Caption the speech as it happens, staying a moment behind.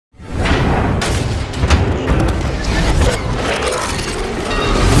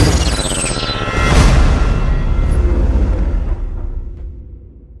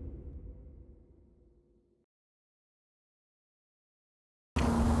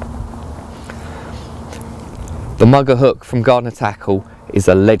The Mugga hook from Gardner Tackle is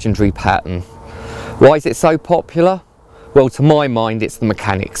a legendary pattern. Why is it so popular? Well, to my mind, it's the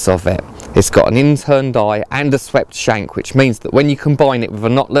mechanics of it. It's got an in-turned eye and a swept shank, which means that when you combine it with a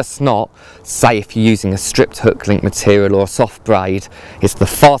knotless knot, say if you're using a stripped hook link material or a soft braid, it's the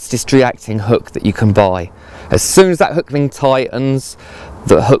fastest reacting hook that you can buy. As soon as that hook link tightens,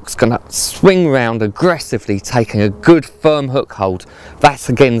 the hook's going to swing round aggressively, taking a good firm hook hold. That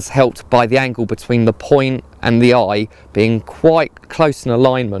again is helped by the angle between the point and the eye being quite close in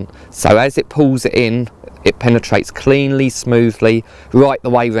alignment. So as it pulls it in, it penetrates cleanly, smoothly, right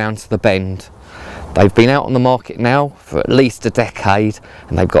the way round to the bend. They've been out on the market now for at least a decade,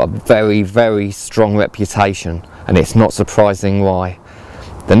 and they've got a very, very strong reputation, and it's not surprising why.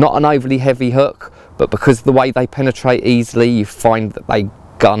 They're not an overly heavy hook, but because of the way they penetrate easily, you find that they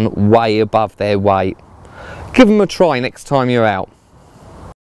gun way above their weight. Give them a try next time you're out.